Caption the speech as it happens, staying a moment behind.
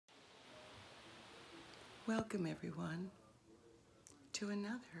Welcome, everyone, to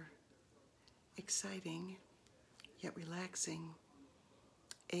another exciting yet relaxing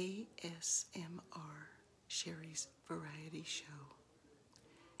ASMR Sherry's Variety Show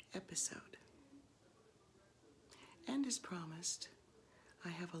episode. And as promised, I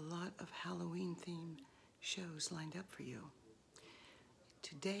have a lot of Halloween-themed shows lined up for you.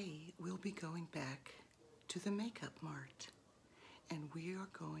 Today, we'll be going back to the Makeup Mart, and we are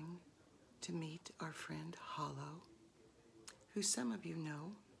going to meet our friend Hollow, who some of you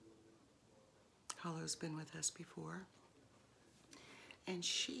know. Hollow's been with us before, and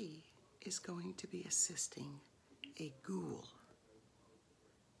she is going to be assisting a ghoul.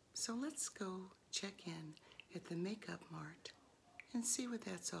 So let's go check in at the Makeup Mart and see what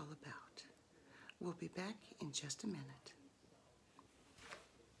that's all about. We'll be back in just a minute.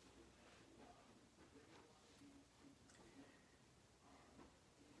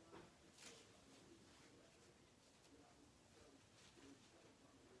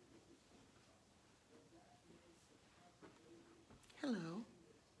 Hello,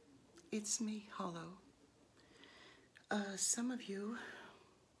 it's me, Hollow. Some of you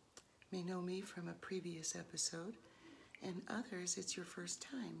may know me from a previous episode, and others it's your first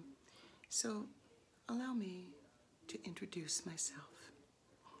time. So allow me to introduce myself.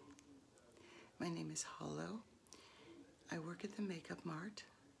 My name is Hollow. I work at the Makeup Mart,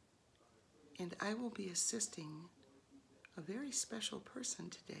 and I will be assisting a very special person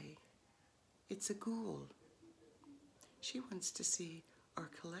today. It's a ghoul. She wants to see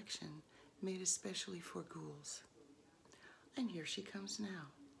our collection made especially for ghouls. And here she comes now.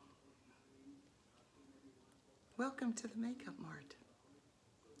 Welcome to the Makeup Mart.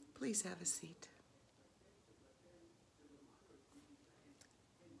 Please have a seat.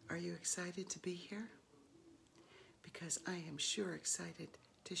 Are you excited to be here? Because I am sure excited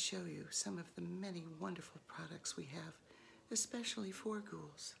to show you some of the many wonderful products we have, especially for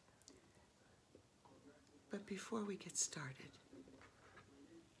ghouls. But before we get started,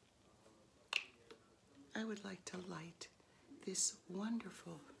 I would like to light this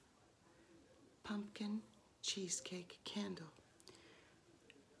wonderful pumpkin cheesecake candle.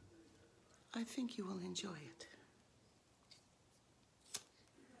 I think you will enjoy it.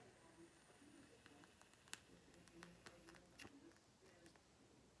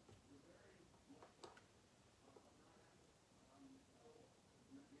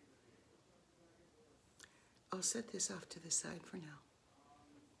 I'll set this off to the side for now.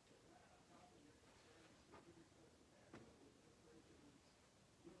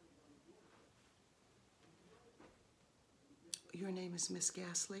 Your name is Miss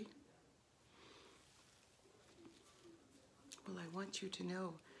Ghastly? Well, I want you to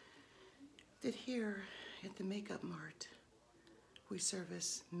know that here at the Makeup Mart, we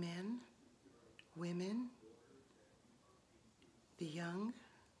service men, women, the young,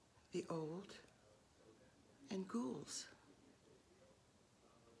 the old, and ghouls.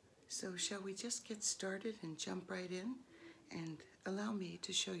 So shall we just get started and jump right in, and allow me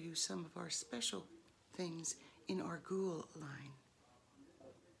to show you some of our special things in our ghoul line.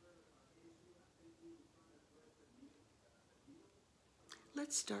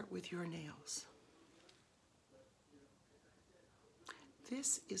 Let's start with your nails.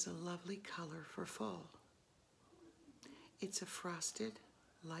 This is a lovely color for fall. It's a frosted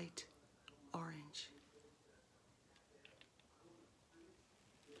light orange.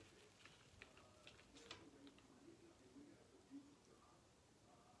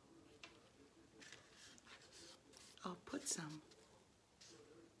 I'll put some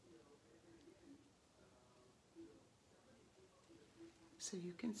so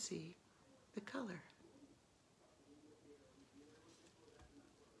you can see the color.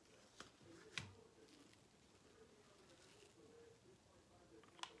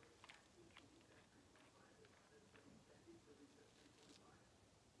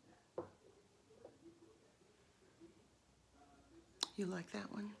 You like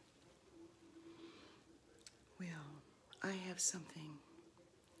that one? Well, I have something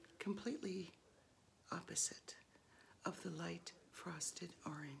completely opposite of the light frosted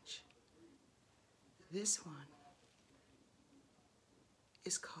orange. This one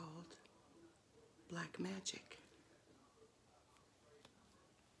is called Black Magic.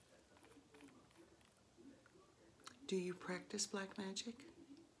 Do you practice black magic?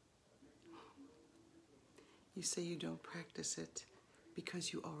 You say you don't practice it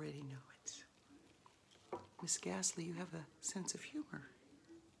because you already know it. Miss Ghastly, you have a sense of humor.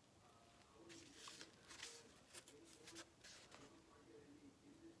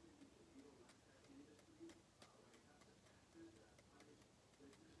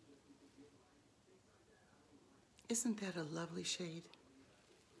 Isn't that a lovely shade?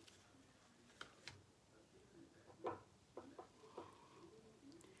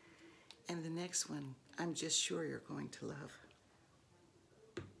 And the next one, I'm just sure you're going to love.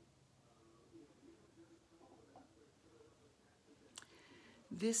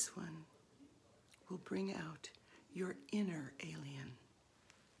 This one will bring out your inner alien.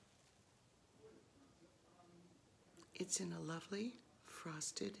 It's in a lovely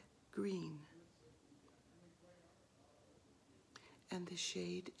frosted green. And the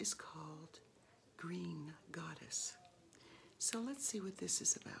shade is called Green Goddess. So let's see what this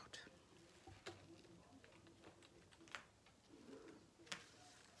is about.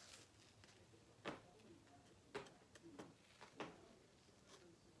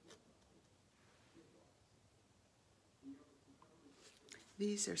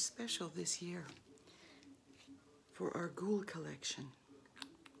 These are special this year for our Ghoul collection.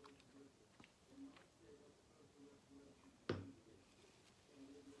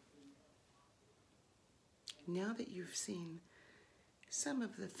 Now that you've seen some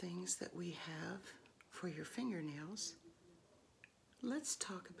of the things that we have for your fingernails, let's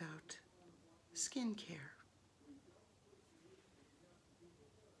talk about skincare.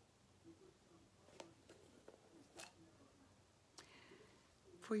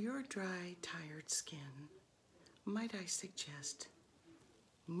 For your dry, tired skin, might I suggest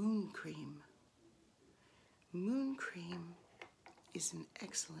Moon Cream. Moon Cream is an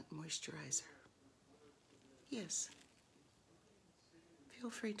excellent moisturizer. Yes, feel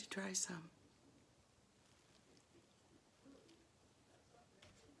free to try some.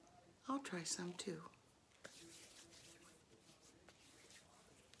 I'll try some too.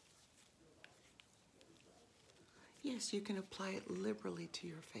 Yes, you can apply it liberally to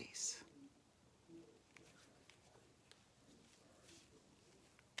your face.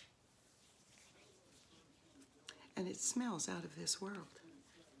 And it smells out of this world.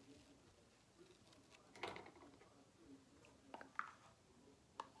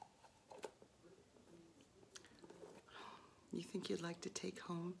 You think you'd like to take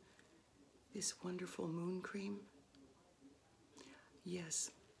home this wonderful moon cream?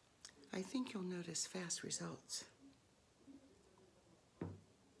 Yes, I think you'll notice fast results.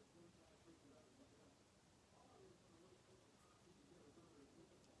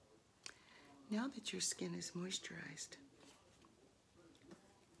 Now that your skin is moisturized,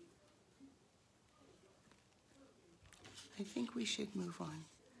 I think we should move on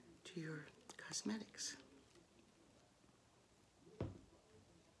to your cosmetics.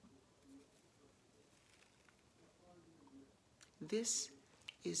 This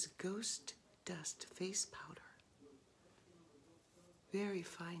is Ghost Dust Face Powder. Very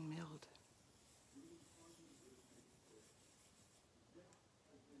fine milled.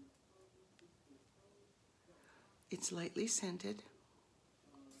 It's lightly scented.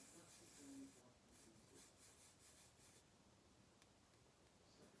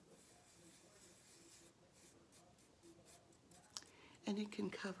 And it can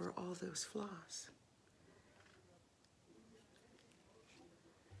cover all those flaws.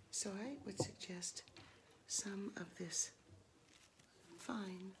 So I would suggest some of this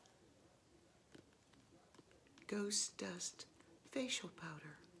fine Ghost Dust facial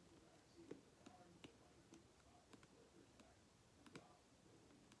powder.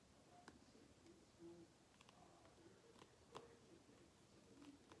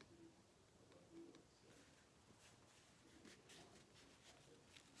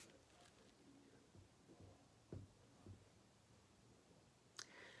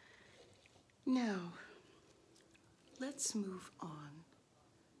 Now, let's move on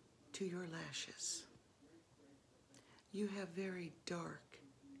to your lashes. You have very dark,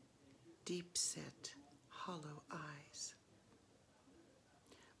 deep-set, hollow eyes.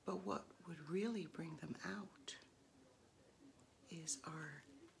 But what would really bring them out is our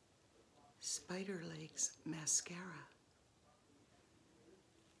Spider Legs mascara.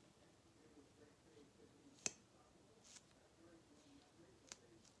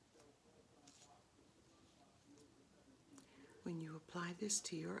 When you apply this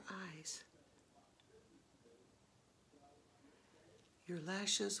to your eyes, your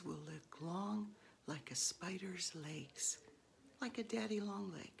lashes will look long like a spider's legs, like a daddy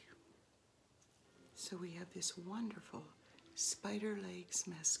long leg. So we have this wonderful Spider Legs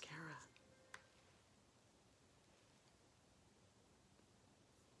mascara.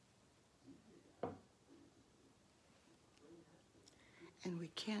 And we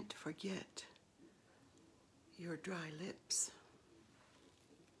can't forget your dry lips.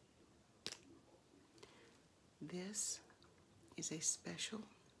 This is a special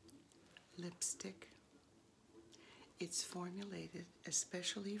lipstick It's formulated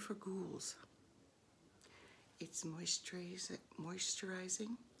especially for ghouls. It's moisturizing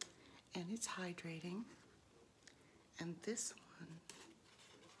and it's hydrating. And this one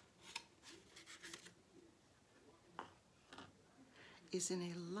is in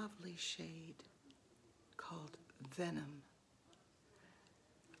a lovely shade called Venom.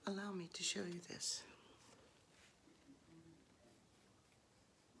 Allow me to show you this.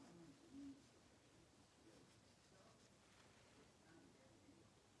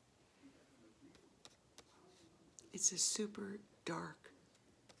 It's a super dark,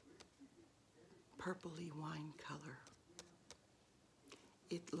 purpley wine color.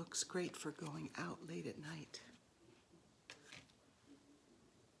 It looks great for going out late at night.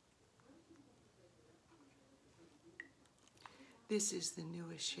 This is the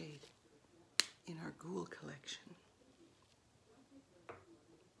newest shade in our Ghoul collection.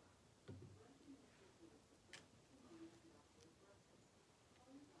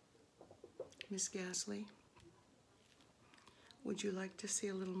 Miss Ghastly, would you like to see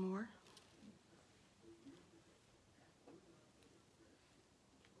a little more?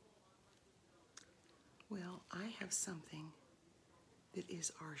 Well, I have something that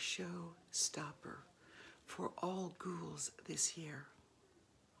is our show stopper for all ghouls this year.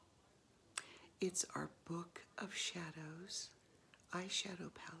 It's our Book of Shadows eyeshadow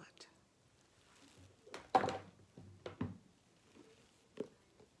palette.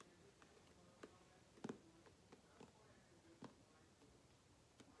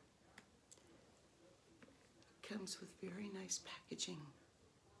 Comes with very nice packaging.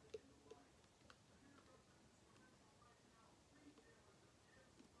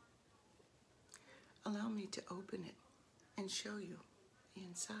 Allow me to open it and show you the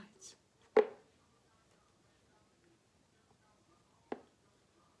insides.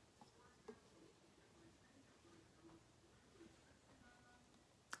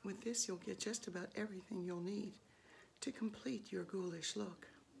 With this, you'll get just about everything you'll need to complete your ghoulish look.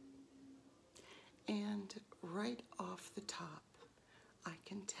 And right off the top, I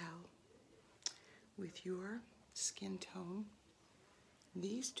can tell with your skin tone,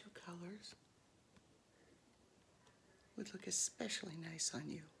 these two colors would look especially nice on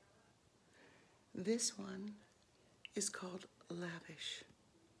you. This one is called Lavish.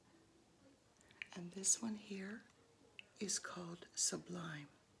 And this one here is called Sublime.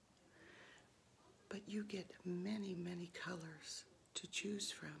 But you get many, many colors to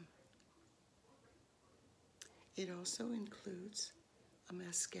choose from. It also includes a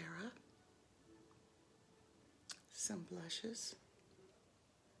mascara, some blushes,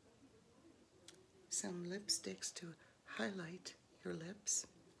 some lipsticks to highlight your lips.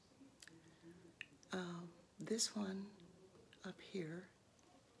 This one up here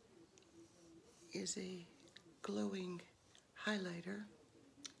is a glowing highlighter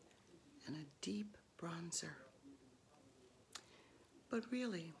and a deep bronzer. But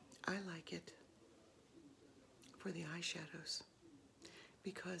really, I like it for the eyeshadows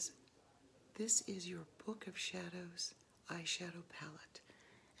because this is your Book of Shadows eyeshadow palette.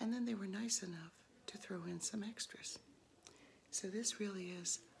 And then they were nice enough to throw in some extras. So this really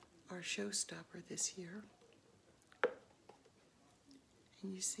is our showstopper this year.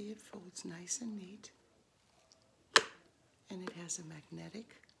 And you see it folds nice and neat. And it has a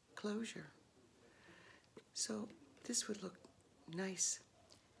magnetic closure. So this would look nice.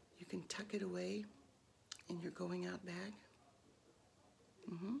 You can tuck it away in your going out bag.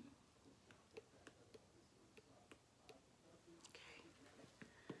 Okay.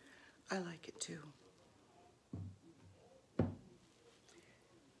 I like it too.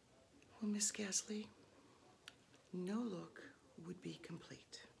 Well, Miss Ghastly, no look would be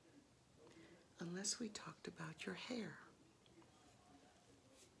complete unless we talked about your hair.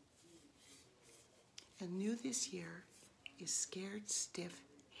 And new this year is Scared Stiff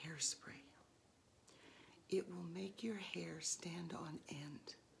Hairspray. It will make your hair stand on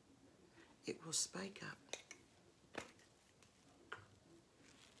end. It will spike up.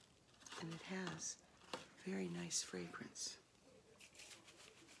 And it has very nice fragrance.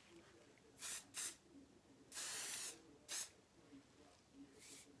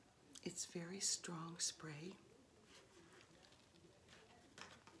 It's very strong spray.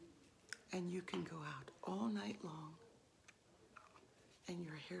 And you can go out all night long and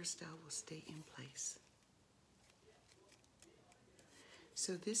your hairstyle will stay in place.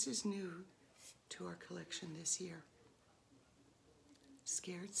 So this is new to our collection this year.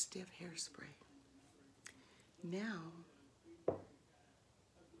 Scared Stiff Hairspray. Now,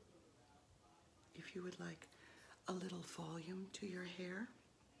 if you would like a little volume to your hair,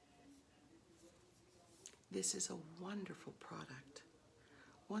 This is a wonderful product,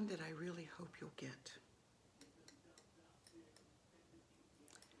 one that I really hope you'll get.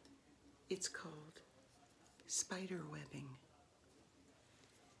 It's called spider webbing,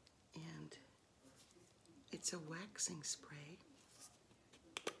 and it's a waxing spray.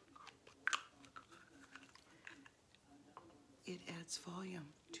 It adds volume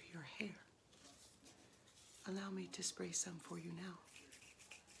to your hair. Allow me to spray some for you now.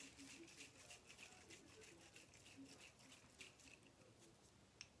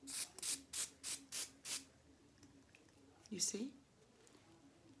 You see?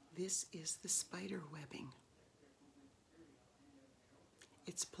 This is the spider webbing.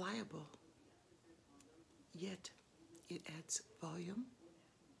 It's pliable, yet it adds volume,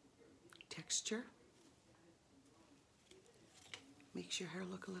 texture, makes your hair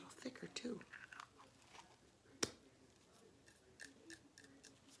look a little thicker too.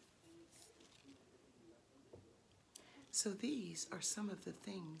 So these are some of the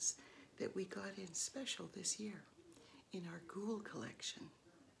things that we got in special this year in our Ghoul collection.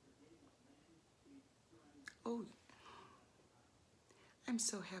 Oh, I'm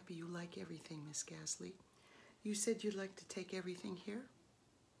so happy you like everything, Miss Ghastly. You said you'd like to take everything here?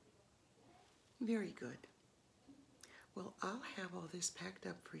 Very good. Well, I'll have all this packed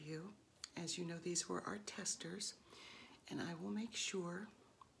up for you. As you know, these were our testers, and I will make sure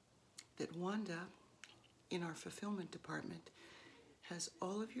that Wanda in our fulfillment department has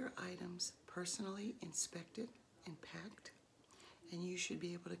all of your items personally inspected and packed, and you should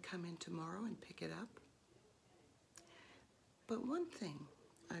be able to come in tomorrow and pick it up. But one thing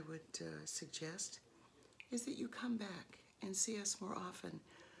I would suggest is that you come back and see us more often.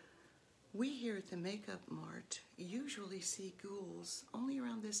 We here at the Makeup Mart usually see ghouls only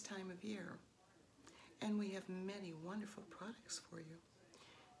around this time of year, and we have many wonderful products for you.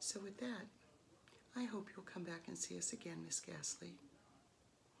 So with that, I hope you'll come back and see us again, Miss Ghastly.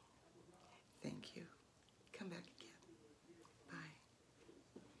 Thank you. Come back again. Bye.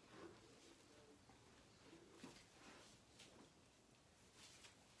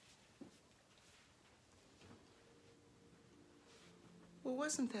 Well,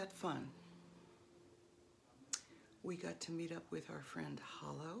 wasn't that fun? We got to meet up with our friend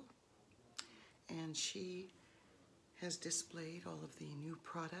Hollow, and she has displayed all of the new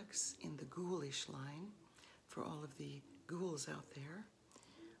products in the Ghoulish line for all of the ghouls out there.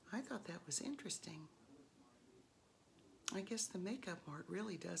 I thought that was interesting. I guess the Makeup Mart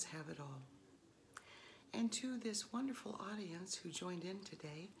really does have it all. And to this wonderful audience who joined in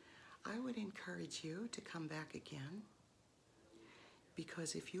today, I would encourage you to come back again,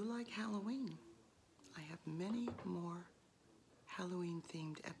 because if you like Halloween, I have many more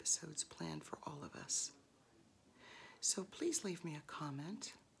Halloween-themed episodes planned for all of us. So please leave me a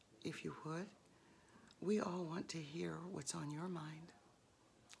comment, if you would. We all want to hear what's on your mind.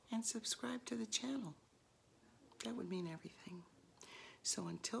 And subscribe to the channel. That would mean everything. So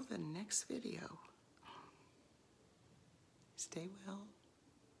until the next video, stay well.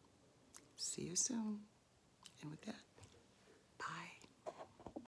 See you soon. And with that,